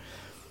Word.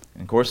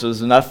 And of course,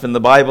 there's enough in the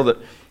Bible that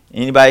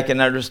anybody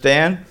can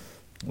understand.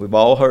 We've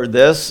all heard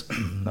this.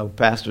 No,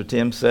 Pastor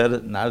Tim said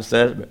it, and I've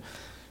said it, but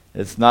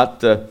it's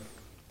not,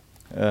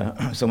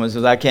 someone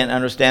says, I can't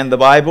understand the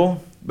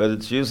Bible, but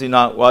it's usually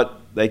not what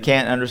they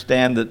can't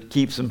understand that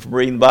keeps them from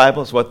reading the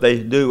Bible. It's what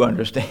they do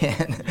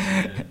understand.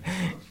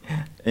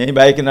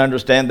 Anybody can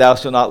understand, thou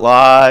shalt not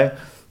lie,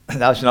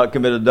 thou shalt not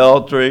commit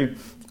adultery.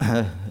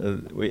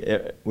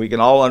 We can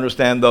all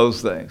understand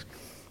those things.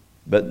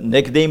 But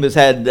Nicodemus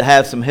had to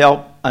have some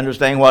help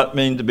understanding what it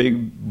means to be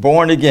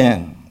born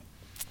again.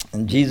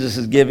 And Jesus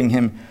is giving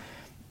him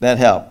that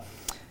help.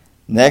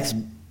 Next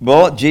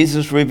bullet,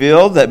 Jesus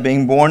revealed that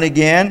being born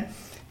again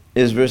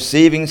is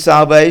receiving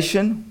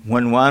salvation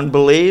when one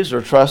believes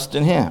or trusts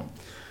in him.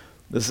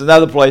 This is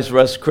another place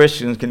where us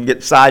Christians can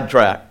get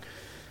sidetracked,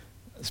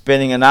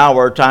 spending an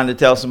hour trying to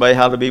tell somebody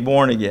how to be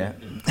born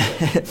again.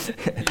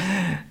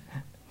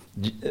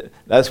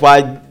 That's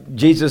why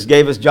Jesus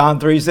gave us John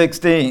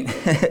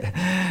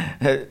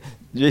 3:16.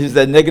 Jesus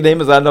said,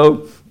 Nicodemus, I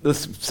know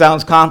this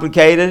sounds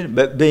complicated,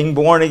 but being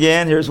born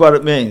again, here's what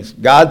it means.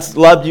 God's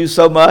loved you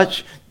so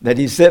much that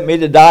he sent me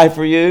to die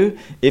for you.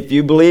 If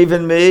you believe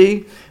in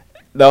me,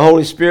 the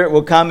Holy Spirit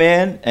will come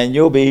in and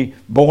you'll be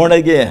born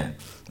again.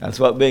 That's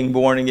what being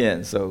born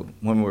again. So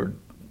when we're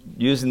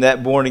using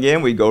that born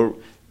again,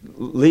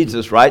 leads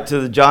us right to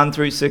the John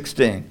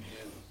 3:16,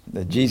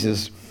 that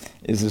Jesus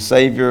is the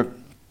Savior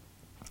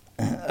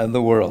of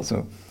the world.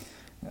 So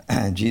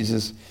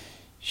Jesus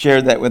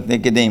shared that with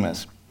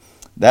Nicodemus.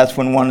 That's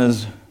when one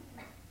is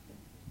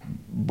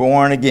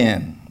born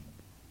again,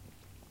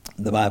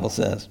 the Bible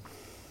says.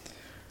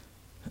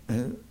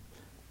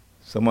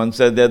 Someone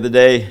said the other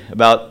day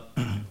about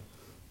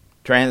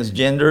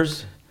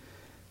transgenders,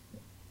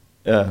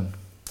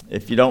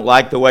 if you don't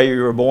like the way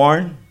you were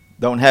born,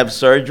 don't have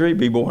surgery,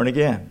 be born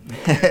again.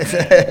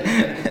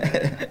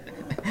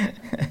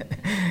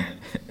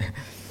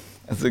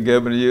 That's a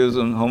good one to use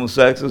on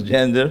homosexuals,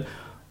 gender,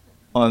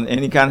 on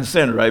any kind of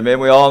sinner, right? Man,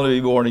 we all need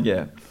to be born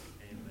again. Amen.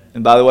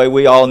 And by the way,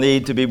 we all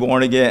need to be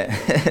born again.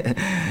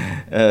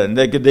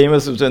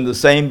 Nicodemus was in the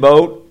same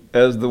boat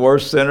as the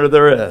worst sinner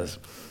there is.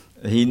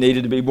 He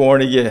needed to be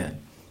born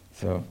again.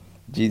 So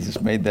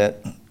Jesus made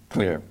that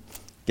clear.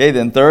 Okay,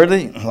 then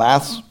thirdly,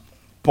 last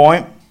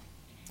point,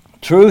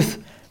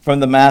 truth from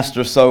the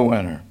master soul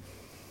winner.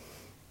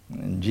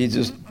 And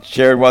Jesus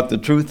shared what the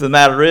truth of the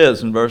matter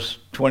is in verse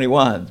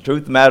 21. The truth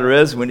of the matter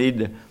is we need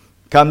to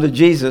come to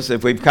Jesus.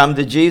 If we've come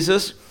to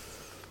Jesus,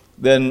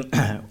 then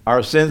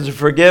our sins are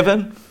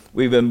forgiven.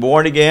 We've been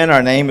born again.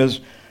 Our name is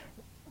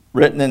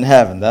written in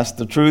heaven. That's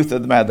the truth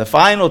of the matter. The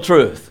final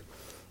truth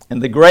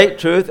and the great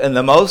truth and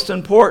the most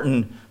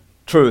important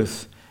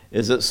truth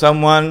is that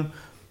someone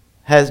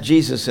has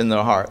Jesus in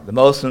their heart. The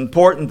most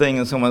important thing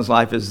in someone's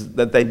life is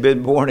that they've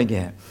been born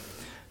again.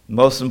 The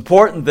most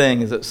important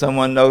thing is that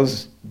someone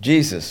knows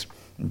Jesus.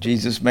 And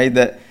Jesus made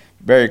that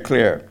very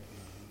clear.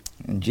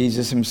 And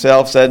Jesus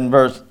himself said in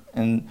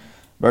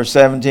verse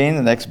 17,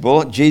 the next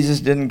bullet,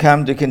 Jesus didn't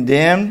come to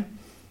condemn,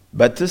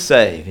 but to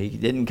save. He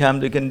didn't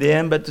come to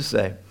condemn, but to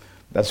save.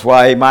 That's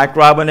why Mike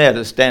Robinette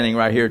is standing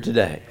right here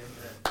today.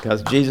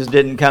 Because Jesus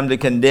didn't come to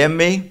condemn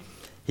me,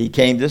 he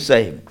came to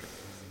save me.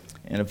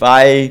 And if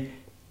I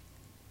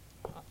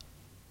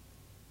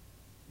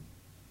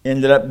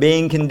ended up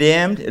being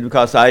condemned, it's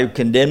because I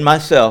condemned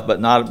myself, but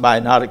not by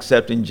not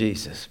accepting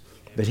Jesus.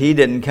 But he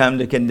didn't come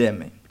to condemn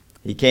me.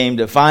 He came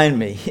to find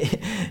me.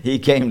 He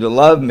came to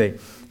love me.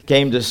 He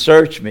came to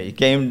search me. He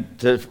came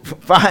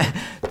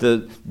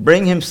to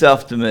bring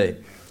himself to me.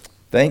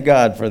 Thank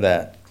God for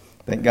that.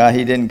 Thank God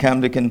he didn't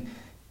come to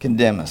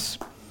condemn us.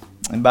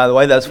 And by the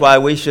way, that's why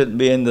we shouldn't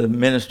be in the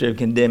ministry of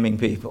condemning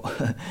people.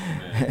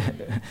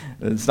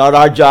 It's not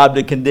our job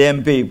to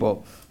condemn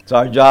people. It's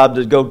our job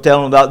to go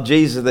tell them about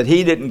Jesus, that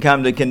he didn't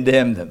come to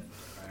condemn them.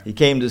 He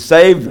came to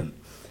save them.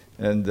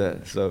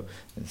 And so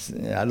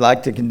I'd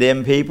like to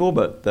condemn people,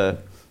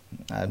 but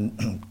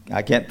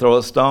I can't throw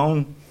a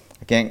stone.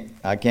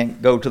 I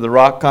can't go to the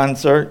rock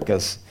concert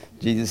because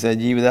Jesus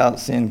said, "Ye without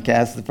sin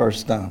cast the first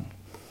stone."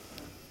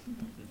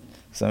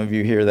 Some of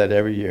you hear that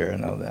every year. I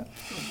know that.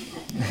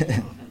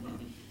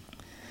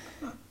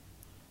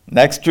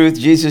 Next truth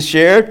Jesus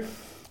shared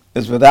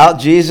is without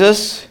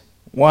Jesus,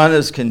 one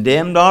is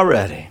condemned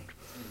already.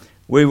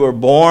 We were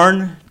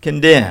born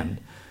condemned.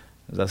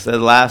 As I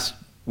said last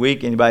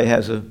week, anybody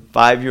has a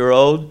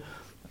 5-year-old,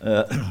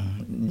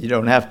 you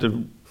don't have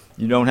to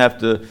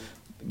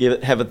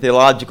have a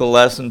theological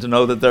lesson to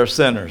know that they're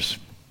sinners.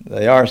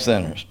 They are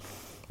sinners.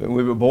 But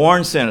we were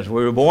born sinners.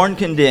 We were born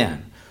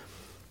condemned.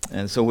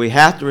 And so we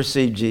have to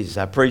receive Jesus.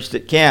 I preached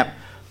at camp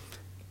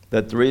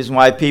that the reason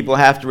why people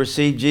have to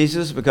receive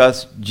Jesus is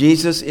because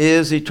Jesus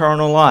is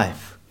eternal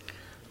life.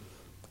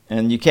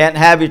 And you can't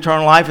have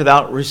eternal life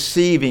without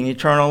receiving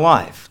eternal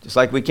life. Just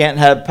like we can't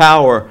have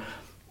power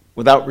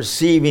without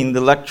receiving the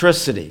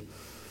electricity.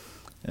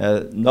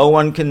 No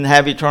one can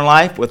have eternal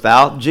life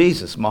without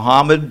Jesus.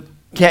 Muhammad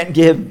can't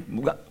give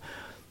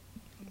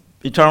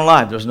eternal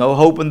life. There's no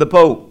hope in the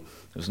Pope.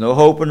 There's no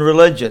hope in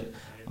religion.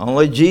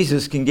 Only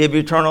Jesus can give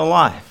eternal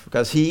life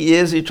because he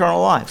is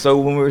eternal life. So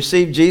when we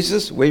receive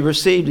Jesus, we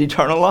received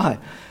eternal life.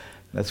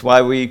 That's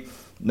why we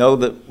know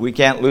that we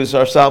can't lose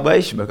our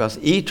salvation, because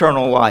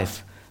eternal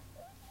life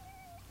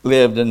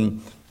lived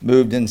and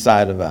moved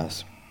inside of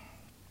us.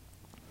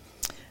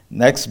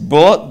 Next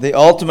bullet, the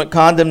ultimate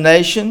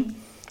condemnation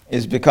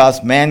is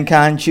because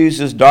mankind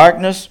chooses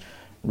darkness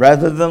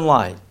rather than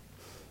light.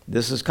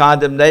 This is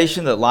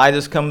condemnation, that light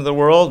has come to the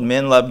world.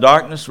 Men love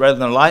darkness rather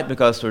than light,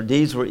 because their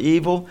deeds were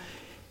evil.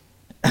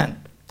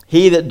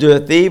 He that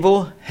doeth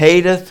evil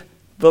hateth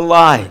the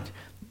light.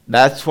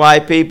 That's why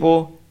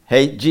people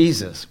hate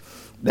Jesus.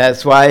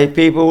 That's why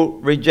people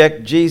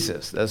reject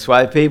Jesus. That's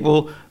why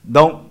people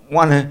don't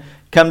want to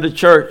come to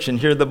church and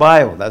hear the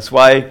Bible. That's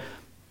why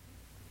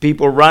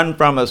people run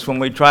from us when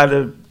we try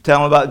to tell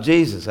them about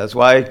Jesus. That's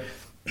why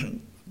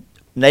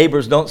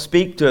neighbors don't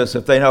speak to us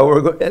if they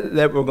know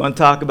that we're going to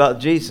talk about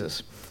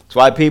Jesus. That's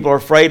why people are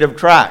afraid of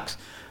tracts.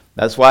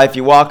 That's why if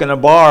you walk in a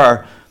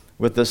bar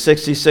with the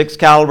 66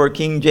 caliber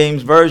King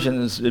James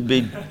versions, it'd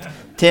be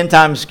 10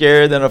 times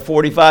scarier than a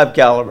 45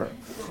 caliber.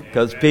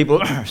 Because people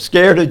are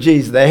scared of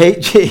Jesus. They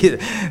hate Jesus.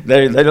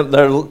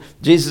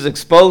 Jesus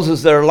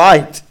exposes their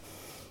light.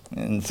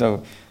 And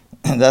so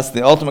that's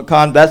the ultimate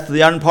that's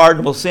the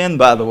unpardonable sin,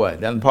 by the way.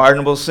 The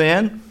unpardonable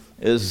sin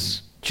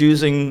is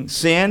choosing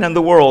sin and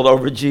the world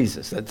over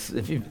Jesus. That's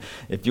if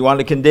you want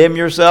to condemn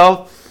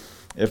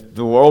yourself, if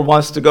the world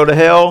wants to go to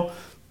hell,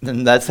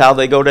 then that's how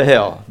they go to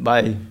hell,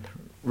 by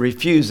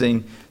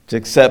refusing to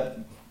accept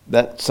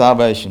that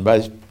salvation,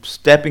 by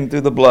stepping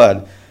through the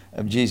blood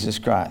of Jesus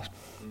Christ.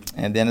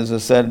 And then, as I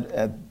said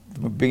at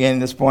the beginning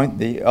of this point,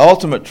 the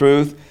ultimate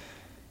truth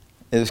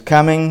is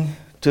coming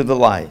to the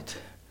light.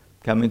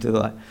 Coming to the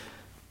light.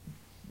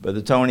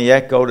 Brother Tony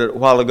echoed it a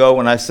while ago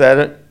when I said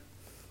it,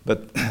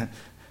 but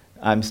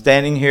I'm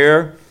standing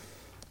here,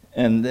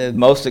 and the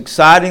most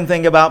exciting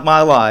thing about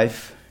my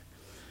life,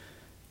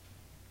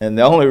 and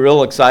the only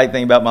real exciting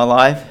thing about my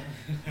life,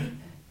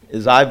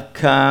 is I've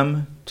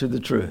come to the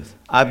truth.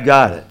 I've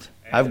got it.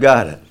 I've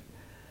got it.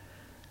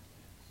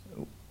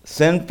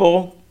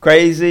 Sinful,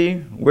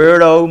 crazy,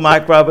 weirdo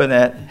Mike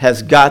Robinette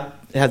has got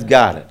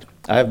it.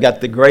 I've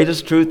got the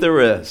greatest truth there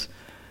is.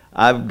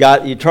 I've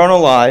got eternal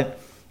life.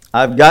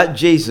 I've got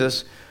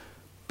Jesus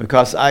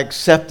because I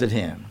accepted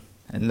him.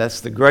 And that's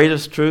the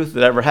greatest truth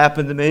that ever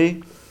happened to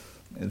me.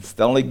 It's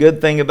the only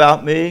good thing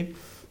about me.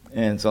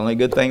 And it's the only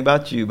good thing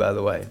about you, by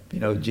the way. You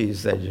know,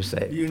 Jesus said you're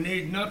saved. You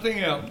need nothing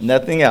else.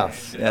 Nothing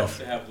else. It Yes. helps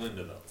to have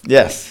Linda, though.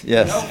 Yes. It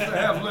helps Yes. to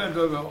have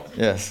Linda, though.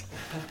 Yes.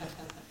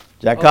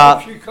 I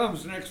hope she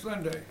comes next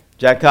Sunday.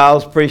 Jack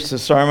Kyles preached a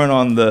sermon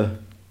on the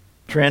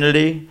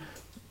Trinity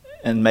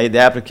and made the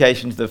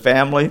application to the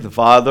family. The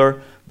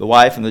Father, the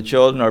wife, and the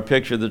children are a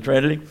picture of the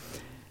Trinity.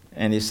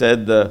 And he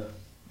said the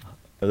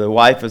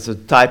wife is a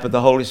type of the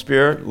Holy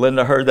Spirit.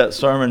 Linda heard that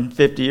sermon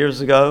 50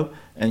 years ago,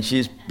 and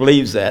she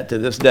believes that to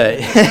this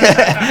day.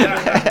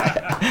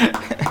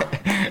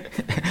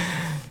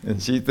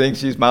 And she thinks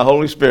she's my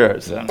Holy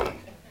Spirit. So.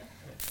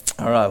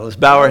 All right, let's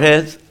bow our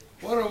heads.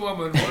 What a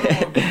woman, what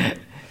a woman.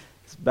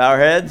 Let's bow our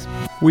heads.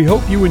 We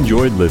hope you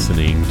enjoyed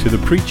listening to the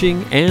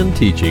preaching and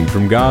teaching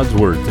from God's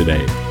Word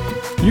today.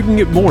 You can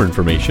get more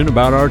information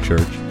about our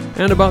church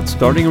and about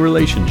starting a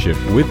relationship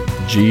with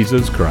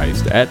Jesus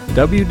Christ at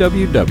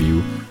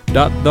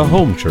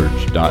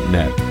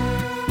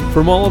www.thehomechurch.net.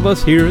 From all of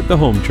us here at the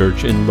Home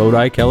Church in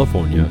Lodi,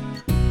 California,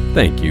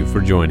 thank you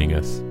for joining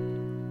us.